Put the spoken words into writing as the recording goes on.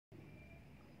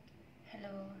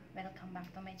Hello! Welcome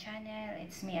back to my channel.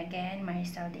 It's me again,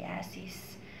 Maricel de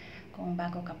Asis. Kung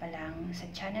bago ka pa lang sa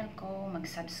channel ko,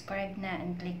 mag-subscribe na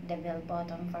and click the bell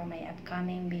button for my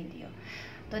upcoming video.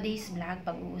 Today's vlog,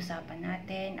 pag-uusapan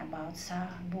natin about sa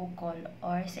bukol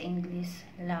or sa English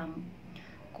lump.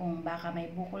 Kung baka may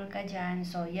bukol ka dyan,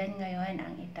 so yan ngayon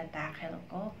ang itatackle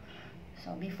ko.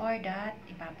 So before that,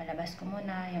 ipapalabas ko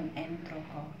muna yung intro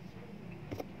ko.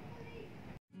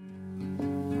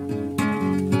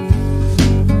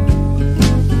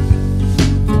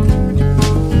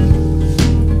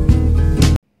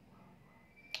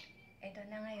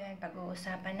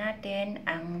 Pag-uusapan natin,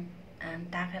 ang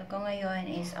tackle ko ngayon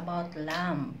is about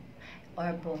lump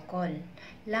or bukol.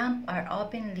 Lump are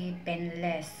openly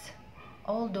painless,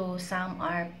 although some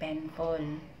are painful.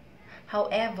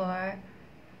 However,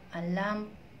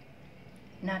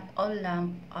 not all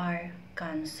lump are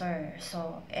cancer.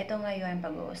 So, ito ngayon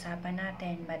pag-uusapan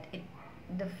natin, but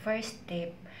the first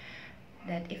step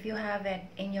that if you have it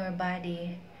in your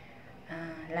body,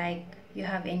 like you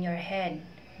have in your head,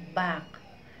 back,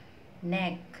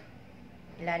 neck,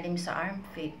 ilalim sa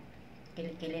armpit,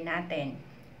 kilikili natin,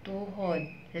 tuhod,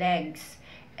 legs,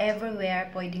 everywhere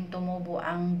pwedeng tumubo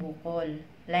ang bukol.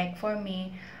 Like for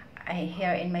me, I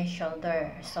here in my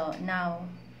shoulder. So now,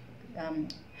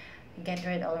 get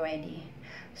rid already.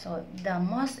 So the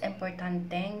most important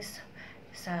things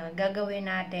sa gagawin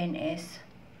natin is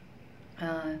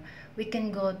we can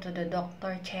go to the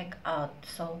doctor check out.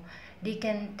 So they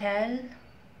can tell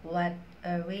what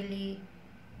really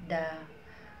the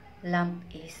lump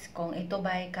is, kung ito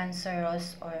ba ay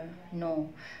cancerous or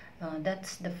no.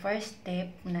 That's the first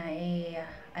step na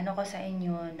ano ko sa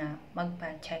inyo na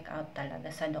magpa-check out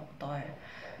talaga sa doktor.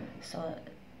 So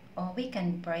we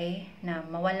can pray na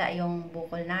mawala yung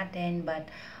bukol natin, but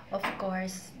of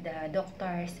course the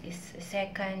doctors is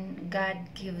second. God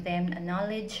give them a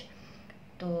knowledge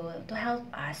to help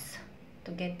us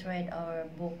to get rid our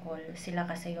bukol. Sila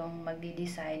kasi yung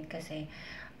magdi-decide kasi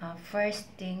first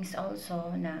things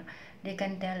also na they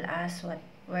can tell us what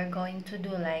we're going to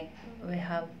do, like we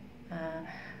have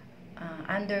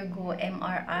undergo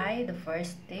MRI, the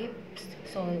first step,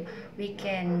 so we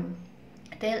can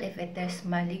tell if it is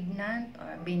malignant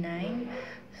or benign.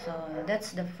 So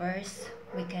that's the first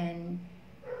we can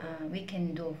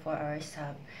do for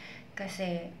ourselves.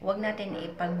 Kasi wag natin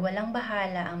ipag walang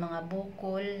bahala ang mga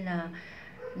bukol na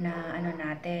ano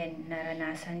natin,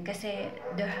 naranasan. Kasi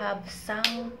there have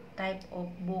some type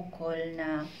of bukol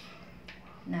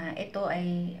na ito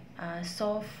ay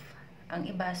soft, ang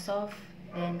iba soft,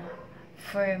 then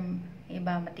firm,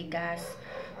 iba matigas.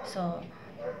 So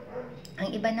ang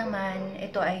iba naman,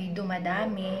 ito ay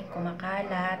dumadami,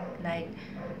 kumakalat, like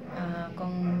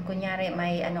kung kunyari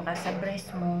may ano ka sa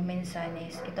breast mo, minsan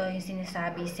is ito yung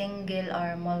sinasabi single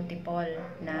or multiple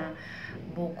na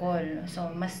bukol.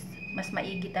 So mas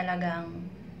maigi talagang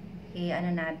ano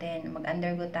natin,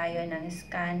 mag-undergo tayo ng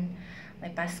scan,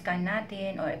 may pa-scan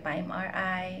natin or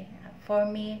pa-MRI. For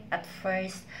me, at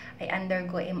first, I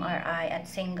undergo MRI at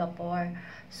Singapore.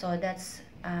 So that's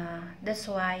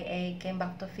why I came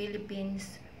back to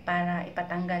Philippines para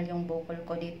ipatanggal yung bukol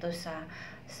ko dito sa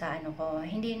ano ko.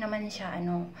 Hindi naman siya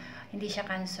hindi siya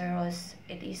cancerous.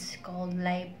 It is called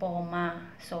lipoma.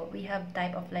 So we have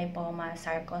type of lipoma,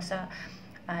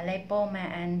 lipoma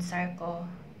and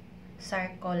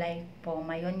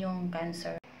sarcolipoma. Yun yung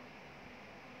cancer.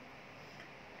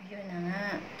 Yun na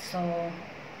nga. So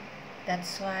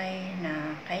that's why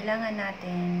na kailangan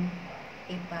natin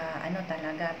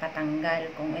talaga patanggal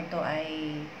kung ito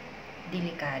ay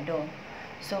delikado.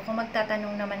 So kung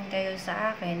magtatanong naman kayo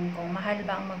sa akin kung mahal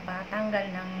ba ang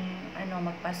magpatanggal ng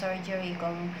magpa-surgery,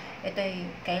 kung ito ay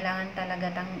kailangan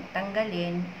talaga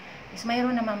tanggalin, is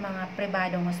mayroon naman mga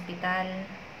pribadong hospital,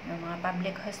 mga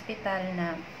public hospital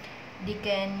na they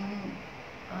can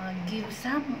give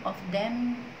some of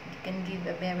them, they can give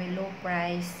a very low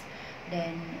price.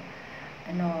 Then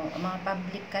mga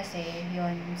public kasi,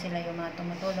 yun, sila yung mga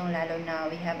tumutulong, lalo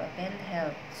na we have a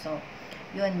PhilHealth. So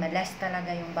yun, malas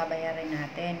talaga yung babayarin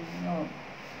natin.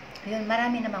 Yun,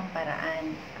 marami namang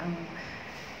paraan.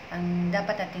 Ang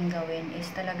dapat natin gawin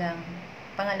is talagang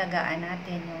pangalagaan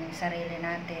natin yung sarili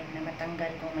natin na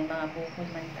matanggal kung may mga bukol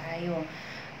man tayo.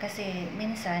 Kasi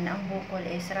minsan ang bukol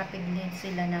is rapidly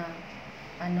sila na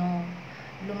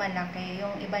lumalaki.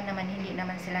 Yung iba naman hindi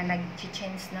naman sila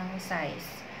nag-change ng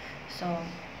size. So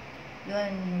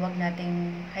yun, wag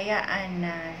nating hayaan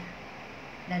na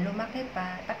lumaki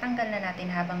pa. Patanggal na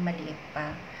natin habang maliit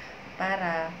pa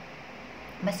para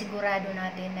masigurado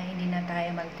natin na hindi na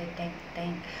tayo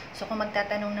magte-tank. So, kung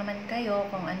magtatanong naman kayo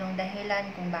kung anong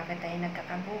dahilan, kung bakit tayo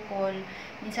nagkakabukol,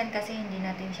 minsan kasi hindi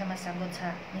natin siya masagot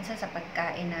minsan sa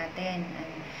pagkain natin.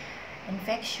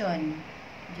 Infection,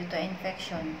 due to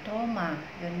infection, trauma,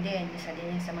 yun din, isa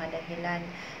din yun sa mga dahilan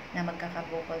na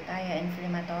magkakabukol tayo,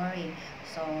 inflammatory.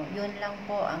 So, yun lang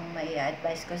po ang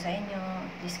mai-advise ko sa inyo,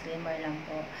 disclaimer lang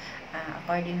po.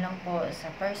 According lang po sa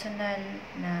personal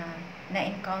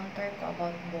na-encounter ko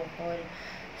about bukol.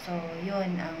 So,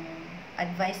 yun ang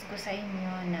advice ko sa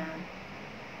inyo, na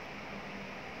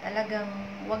talagang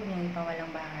wag nyo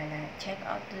ipawalang bahala. Check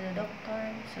out to the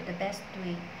doctor. So, the best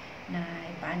way na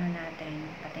ipaano natin,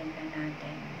 patingnan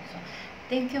natin. So,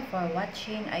 thank you for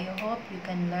watching. I hope you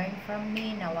can learn from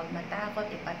me na wag matakot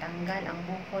ipatanggal ang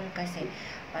bukol, kasi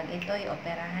pag ito'y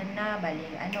operahan na,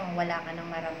 wala ka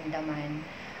nang maramdaman.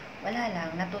 Wala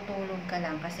lang, natutulog ka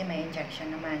lang kasi may injection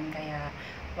naman. Kaya,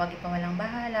 wag ipawalang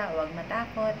bahala, wag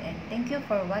matakot. And thank you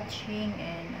for watching,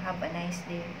 and have a nice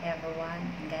day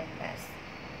everyone. God bless.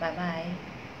 Bye-bye.